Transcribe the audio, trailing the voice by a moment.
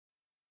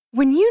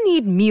When you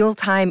need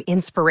mealtime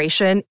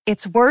inspiration,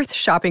 it's worth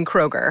shopping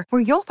Kroger,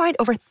 where you'll find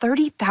over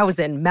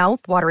 30,000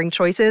 mouth-watering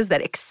choices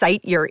that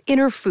excite your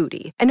inner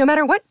foodie. And no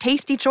matter what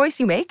tasty choice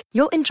you make,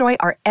 you'll enjoy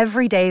our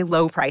everyday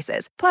low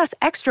prices, plus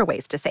extra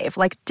ways to save,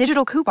 like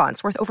digital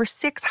coupons worth over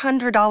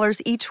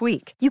 $600 each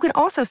week. You can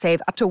also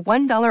save up to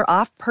 $1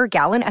 off per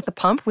gallon at the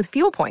pump with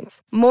fuel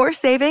points. More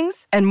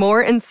savings and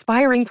more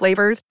inspiring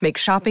flavors make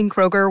shopping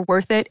Kroger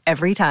worth it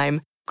every time.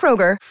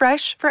 Kroger,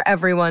 fresh for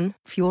everyone.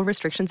 Fuel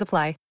restrictions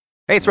apply.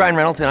 Hey, it's Ryan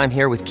Reynolds, and I'm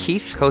here with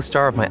Keith,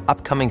 co-star of my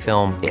upcoming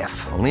film,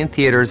 If, only in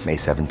theaters May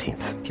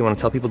 17th. Do you want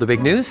to tell people the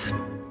big news?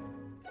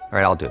 All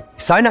right, I'll do it.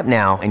 Sign up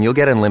now and you'll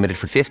get unlimited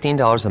for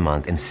 $15 a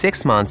month and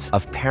 6 months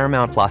of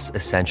Paramount Plus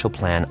Essential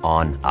Plan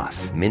on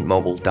us.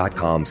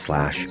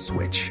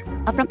 MintMobile.com/switch.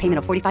 Upfront payment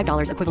of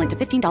 $45 equivalent to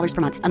 $15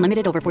 per month.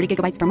 Unlimited over 40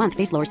 gigabytes per month.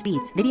 Face lower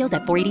speeds. Videos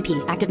at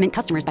 480p. Active Mint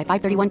customers by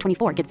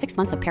 531.24 get 6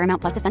 months of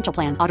Paramount Plus Essential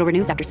Plan. Auto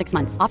renews after 6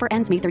 months. Offer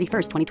ends May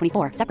 31st,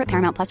 2024. Separate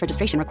Paramount Plus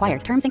registration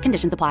required. Terms and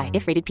conditions apply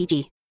if rated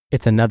PG.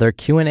 It's another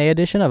Q&A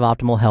edition of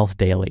Optimal Health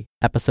Daily,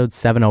 episode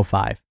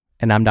 705.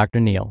 And I'm Dr.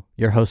 Neil,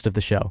 your host of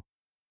the show.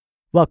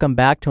 Welcome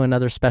back to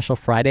another special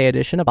Friday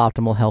edition of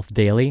Optimal Health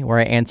Daily, where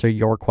I answer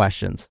your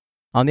questions.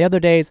 On the other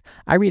days,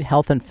 I read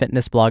health and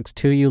fitness blogs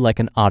to you like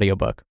an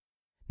audiobook.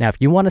 Now, if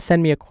you want to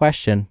send me a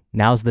question,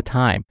 now's the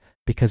time,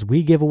 because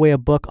we give away a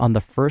book on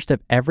the first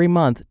of every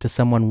month to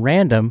someone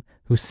random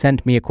who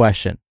sent me a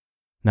question.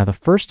 Now, the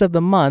first of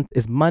the month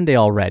is Monday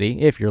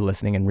already, if you're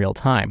listening in real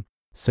time.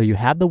 So you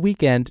have the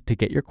weekend to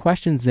get your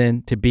questions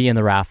in to be in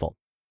the raffle.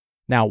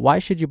 Now, why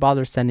should you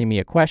bother sending me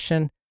a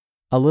question?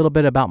 A little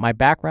bit about my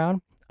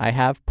background. I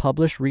have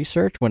published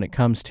research when it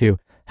comes to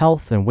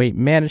health and weight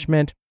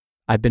management.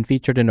 I've been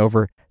featured in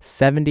over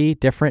 70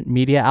 different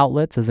media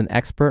outlets as an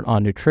expert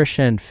on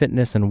nutrition,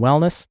 fitness, and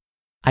wellness.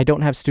 I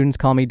don't have students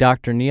call me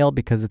Dr. Neil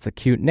because it's a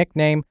cute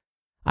nickname.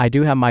 I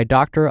do have my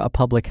doctorate of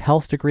public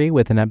health degree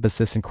with an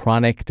emphasis in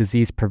chronic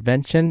disease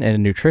prevention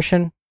and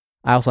nutrition.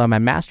 I also have my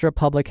master of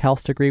public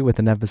health degree with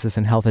an emphasis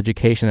in health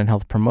education and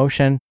health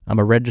promotion. I'm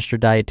a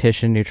registered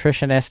dietitian,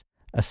 nutritionist,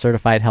 a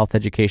certified health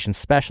education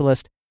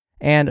specialist,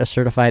 and a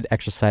certified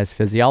exercise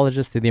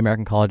physiologist through the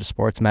American College of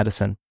Sports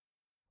Medicine.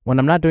 When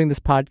I'm not doing this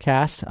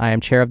podcast, I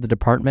am chair of the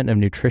Department of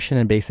Nutrition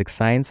and Basic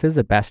Sciences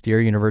at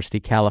Bastyr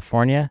University,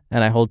 California,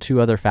 and I hold 2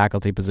 other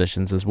faculty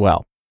positions as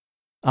well.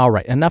 All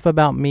right, enough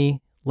about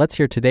me. Let's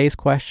hear today's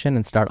question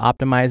and start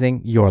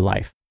optimizing your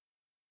life.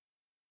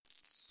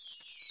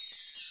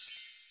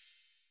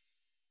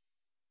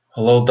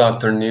 Hello,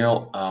 Dr.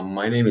 Neil.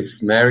 My name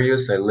is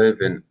Marius. I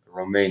live in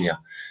Romania.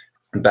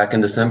 Back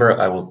in December,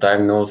 I was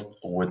diagnosed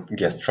with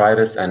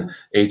gastritis and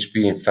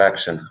HB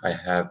infection. I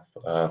have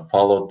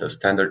followed the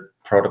standard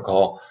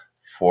protocol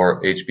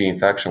for HB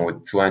infection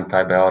with 2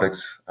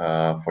 antibiotics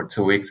for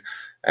 2 weeks,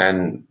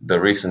 and the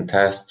recent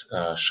tests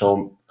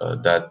show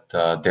that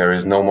there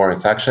is no more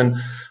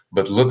infection,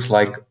 but looks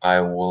like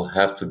I will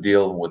have to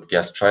deal with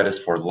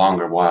gastritis for a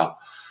longer while.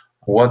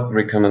 What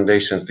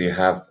recommendations do you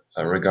have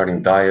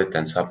regarding diet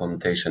and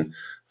supplementation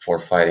for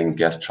fighting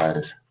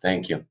gastritis?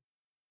 Thank you.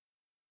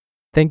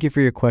 Thank you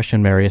for your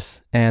question,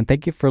 Marius, and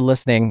thank you for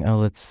listening.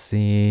 Let's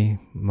see,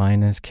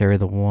 minus carry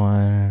the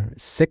 1,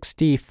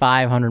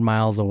 6,500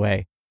 miles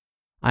away.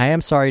 I am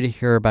sorry to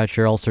hear about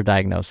your ulcer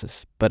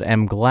diagnosis, but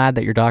am glad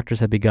that your doctors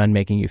have begun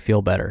making you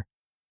feel better.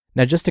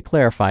 Now, just to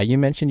clarify, you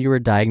mentioned you were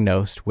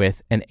diagnosed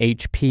with an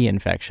HP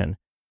infection.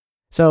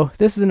 So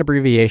this is an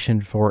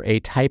abbreviation for a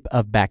type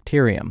of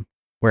bacterium,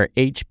 where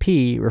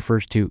HP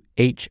refers to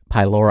H.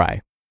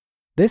 pylori.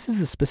 This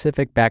is a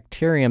specific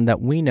bacterium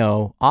that we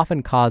know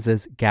often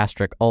causes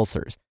gastric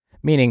ulcers,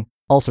 meaning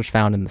ulcers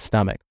found in the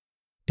stomach.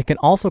 It can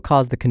also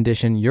cause the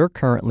condition you're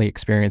currently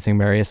experiencing,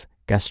 Marius,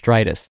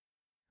 gastritis.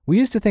 We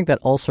used to think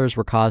that ulcers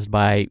were caused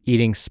by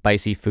eating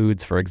spicy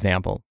foods, for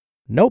example.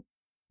 Nope.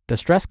 Does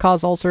stress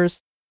cause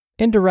ulcers?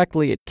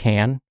 Indirectly, it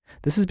can.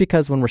 This is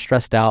because when we're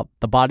stressed out,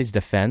 the body's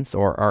defense,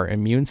 or our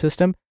immune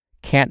system,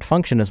 can't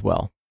function as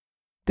well.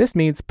 This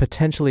means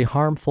potentially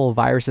harmful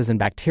viruses and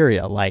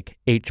bacteria like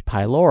H.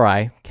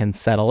 pylori can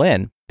settle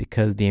in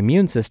because the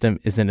immune system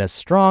isn't as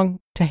strong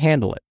to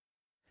handle it.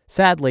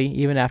 Sadly,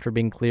 even after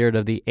being cleared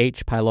of the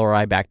H.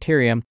 pylori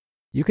bacterium,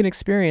 you can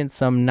experience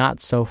some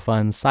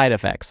not-so-fun side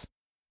effects.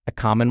 A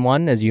common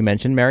one, as you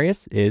mentioned,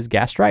 Marius, is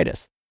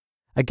gastritis.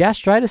 A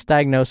gastritis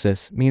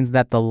diagnosis means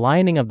that the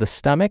lining of the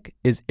stomach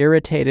is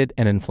irritated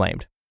and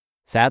inflamed.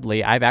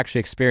 Sadly, I've actually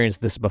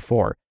experienced this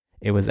before.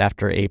 It was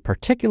after a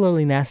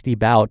particularly nasty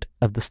bout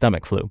of the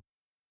stomach flu.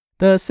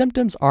 The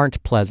symptoms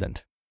aren't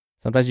pleasant.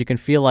 Sometimes you can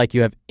feel like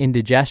you have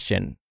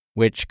indigestion,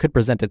 which could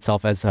present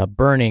itself as a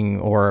burning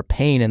or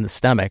pain in the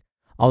stomach,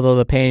 although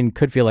the pain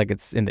could feel like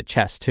it's in the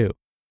chest too.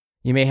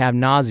 You may have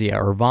nausea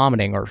or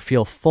vomiting or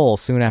feel full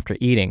soon after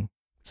eating.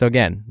 So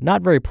again,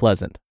 not very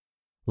pleasant.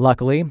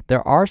 Luckily,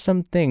 there are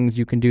some things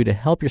you can do to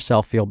help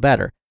yourself feel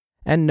better,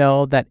 and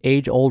know that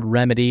age-old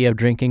remedy of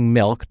drinking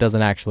milk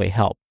doesn't actually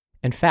help.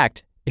 In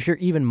fact, if you're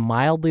even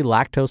mildly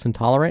lactose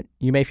intolerant,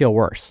 you may feel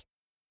worse.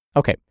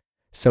 Okay,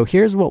 so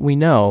here's what we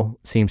know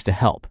seems to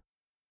help.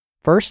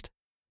 First,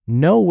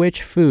 know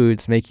which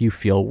foods make you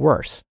feel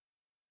worse.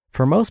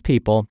 For most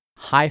people,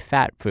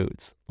 high-fat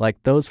foods,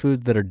 like those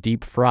foods that are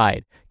deep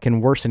fried,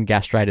 can worsen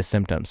gastritis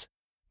symptoms.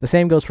 The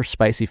same goes for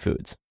spicy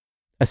foods.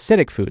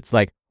 Acidic foods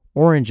like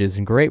oranges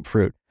and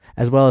grapefruit,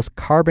 as well as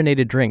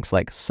carbonated drinks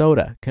like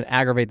soda, can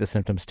aggravate the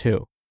symptoms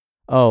too.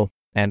 Oh,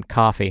 and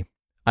coffee.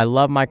 I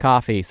love my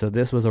coffee, so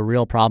this was a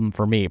real problem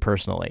for me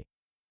personally.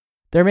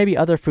 There may be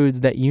other foods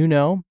that you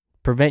know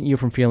prevent you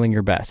from feeling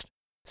your best.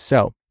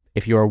 So,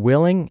 if you are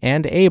willing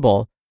and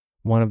able,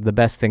 one of the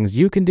best things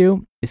you can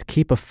do is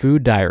keep a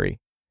food diary.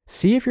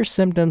 See if your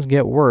symptoms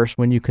get worse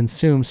when you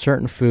consume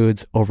certain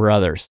foods over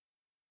others.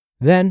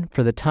 Then,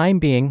 for the time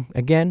being,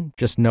 again,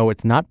 just know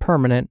it's not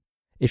permanent.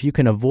 If you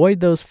can avoid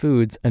those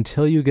foods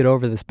until you get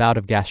over this bout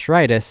of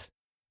gastritis,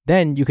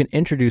 then you can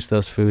introduce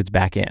those foods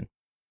back in.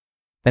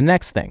 The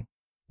next thing,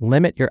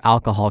 limit your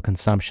alcohol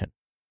consumption.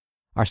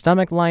 Our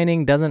stomach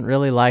lining doesn't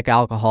really like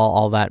alcohol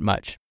all that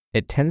much.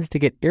 It tends to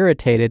get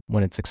irritated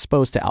when it's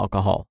exposed to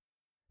alcohol.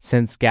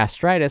 Since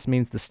gastritis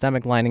means the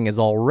stomach lining is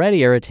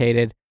already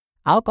irritated,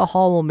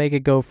 alcohol will make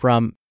it go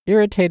from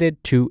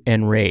irritated to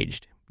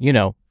enraged.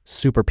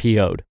 Super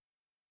PO'd.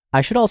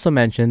 I should also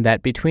mention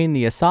that between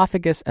the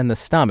esophagus and the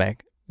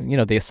stomach,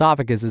 the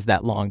esophagus is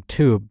that long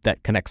tube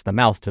that connects the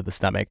mouth to the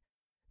stomach,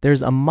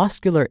 there's a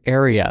muscular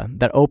area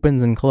that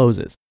opens and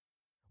closes.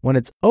 When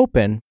it's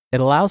open,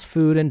 it allows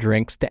food and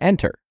drinks to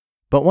enter.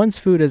 But once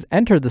food has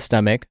entered the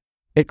stomach,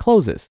 it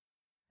closes.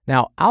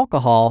 Now,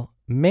 alcohol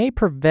may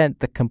prevent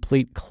the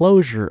complete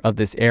closure of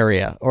this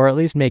area, or at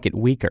least make it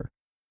weaker.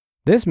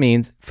 This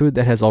means food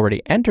that has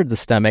already entered the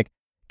stomach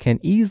can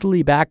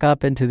easily back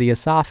up into the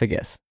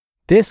esophagus.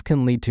 This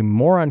can lead to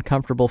more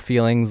uncomfortable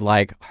feelings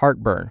like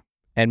heartburn,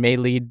 and may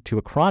lead to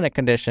a chronic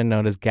condition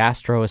known as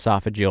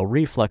gastroesophageal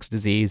reflux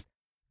disease,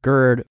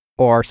 GERD,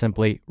 or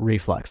simply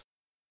reflux.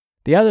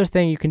 The other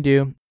thing you can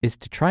do is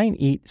to try and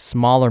eat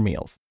smaller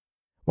meals.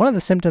 One of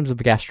the symptoms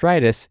of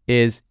gastritis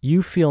is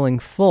you feeling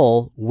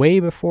full way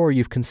before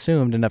you've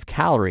consumed enough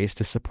calories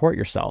to support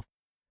yourself.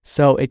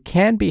 So it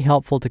can be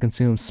helpful to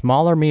consume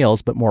smaller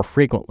meals but more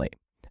frequently.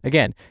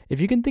 Again,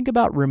 if you can think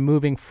about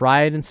removing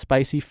fried and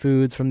spicy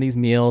foods from these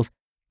meals,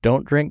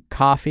 don't drink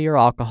coffee or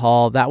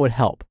alcohol, that would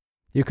help.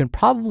 You can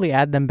probably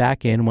add them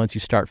back in once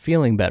you start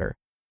feeling better.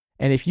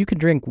 And if you can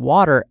drink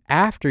water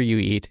after you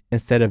eat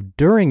instead of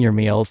during your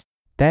meals,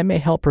 that may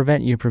help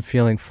prevent you from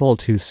feeling full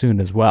too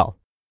soon as well.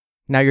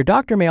 Now, your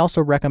doctor may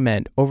also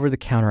recommend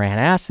over-the-counter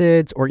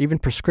antacids or even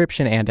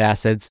prescription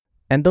antacids,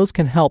 and those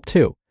can help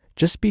too.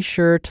 Just be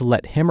sure to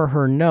let him or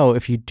her know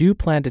if you do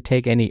plan to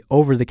take any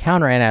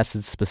over-the-counter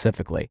antacids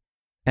specifically.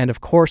 And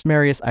of course,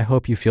 Marius, I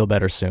hope you feel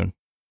better soon.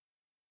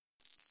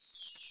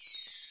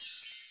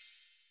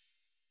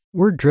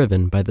 We're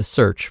driven by the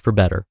search for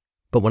better,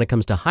 but when it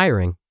comes to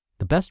hiring,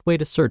 the best way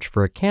to search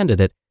for a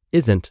candidate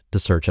isn't to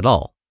search at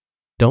all.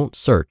 Don't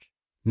search.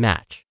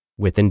 Match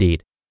with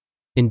Indeed.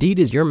 Indeed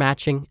is your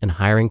matching and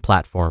hiring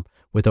platform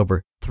with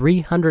over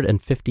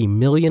 350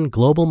 million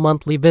global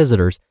monthly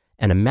visitors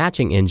and a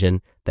matching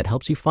engine that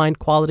helps you find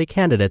quality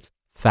candidates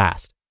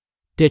fast.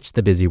 Ditch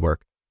the busy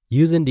work.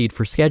 Use Indeed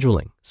for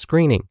scheduling,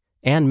 screening,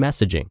 and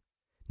messaging.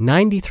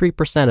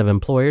 93% of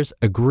employers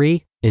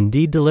agree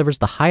Indeed delivers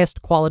the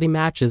highest quality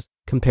matches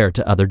compared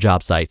to other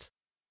job sites.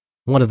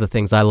 One of the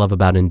things I love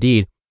about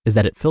Indeed is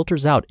that it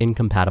filters out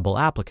incompatible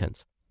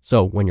applicants.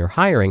 So when you're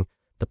hiring,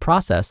 the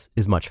process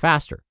is much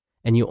faster,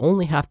 and you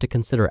only have to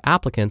consider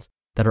applicants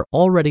that are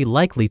already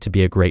likely to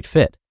be a great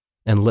fit.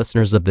 And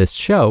listeners of this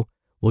show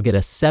will get a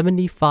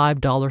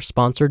 $75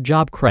 sponsored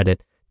job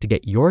credit to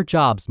get your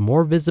jobs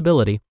more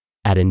visibility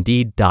at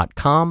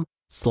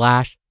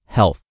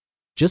Indeed.com/health.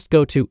 Just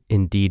go to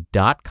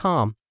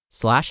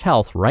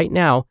Indeed.com/health right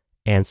now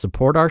and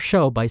support our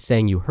show by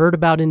saying you heard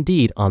about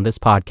Indeed on this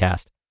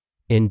podcast.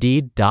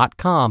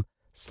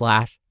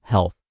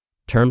 Indeed.com/health.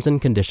 Terms and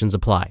conditions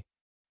apply.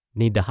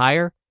 Need to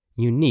hire?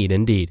 You need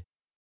Indeed.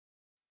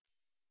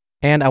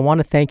 And I want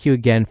to thank you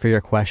again for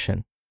your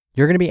question.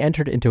 You're going to be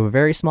entered into a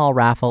very small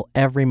raffle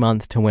every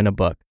month to win a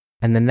book.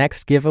 And the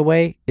next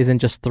giveaway is in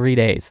just 3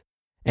 days.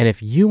 And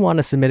if you want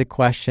to submit a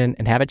question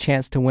and have a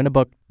chance to win a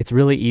book, it's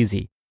really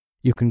easy.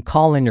 You can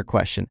call in your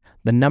question.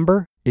 The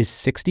number is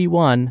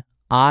 61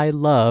 I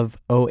love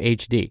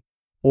OHD.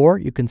 Or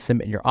you can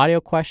submit your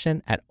audio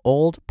question at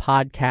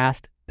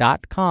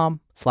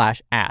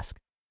oldpodcast.com/ask.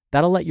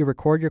 That'll let you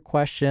record your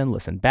question,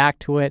 listen back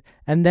to it,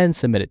 and then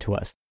submit it to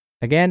us.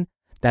 Again,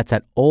 that's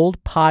at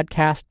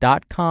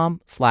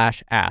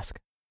oldpodcast.com/ask.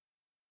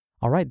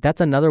 All right,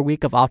 that's another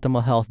week of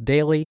Optimal Health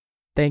Daily.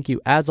 Thank you,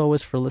 as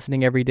always, for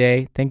listening every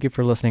day. Thank you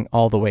for listening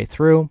all the way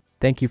through.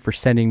 Thank you for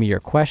sending me your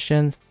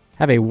questions.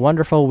 Have a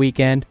wonderful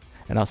weekend,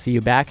 and I'll see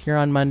you back here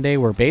on Monday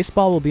where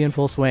baseball will be in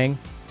full swing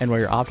and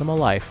where your optimal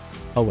life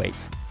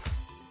awaits.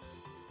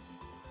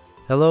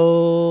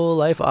 Hello,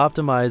 Life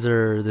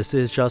Optimizer. This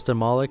is Justin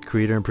Malik,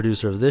 creator and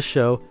producer of this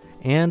show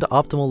and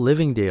Optimal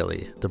Living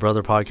Daily, the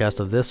brother podcast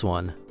of this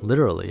one.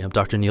 Literally, I'm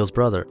Dr. Neil's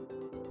brother.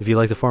 If you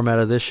like the format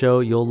of this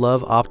show, you'll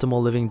love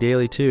Optimal Living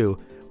Daily too,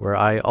 where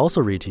I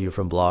also read to you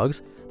from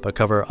blogs but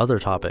cover other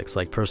topics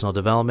like personal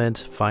development,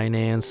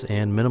 finance,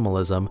 and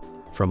minimalism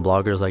from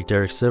bloggers like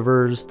Derek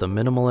Sivers, The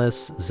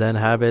Minimalists, Zen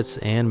Habits,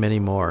 and many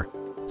more.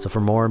 So for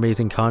more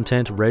amazing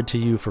content read to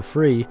you for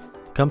free,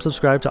 come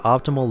subscribe to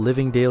Optimal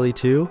Living Daily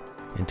too,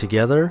 and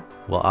together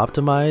we'll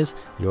optimize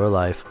your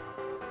life.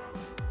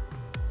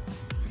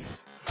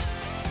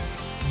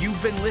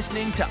 You've been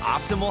listening to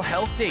Optimal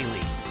Health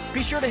Daily.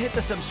 Be sure to hit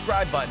the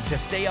subscribe button to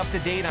stay up to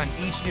date on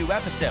each new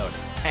episode,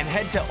 and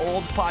head to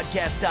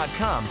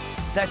oldpodcast.com.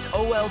 That's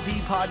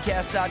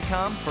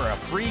oldpodcast.com for a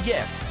free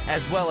gift,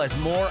 as well as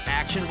more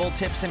actionable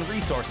tips and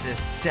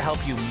resources to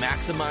help you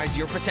maximize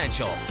your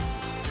potential.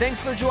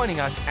 Thanks for joining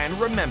us, and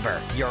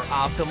remember, your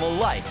optimal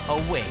life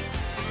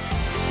awaits.